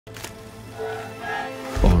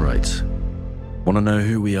Alright, want to know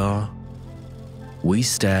who we are? We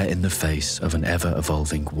stare in the face of an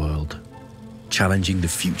ever-evolving world, challenging the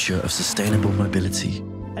future of sustainable mobility.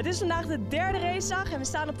 Het is vandaag de derde racedag en we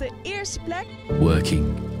staan op de eerste plek.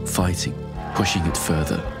 Working, fighting, pushing it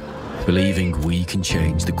further, believing we can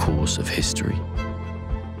change the course of history.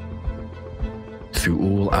 Through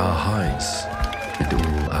all our highs and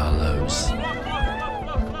all our lows.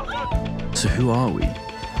 So who are we?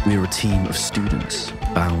 We are a team of students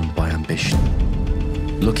bound by ambition,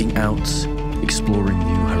 looking out, exploring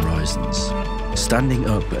new horizons, standing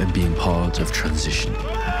up and being part of transition.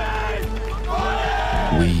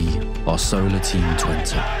 We are Solar Team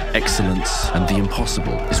Twente. Excellence and the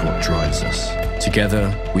impossible is what drives us.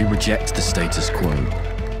 Together, we reject the status quo.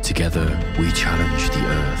 Together, we challenge the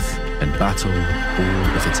earth and battle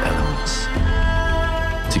all of its elements.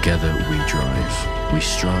 Together, we drive, we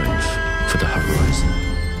strive for the horizon.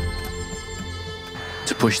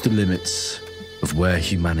 To push the limits of where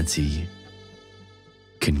humanity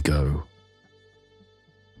can go.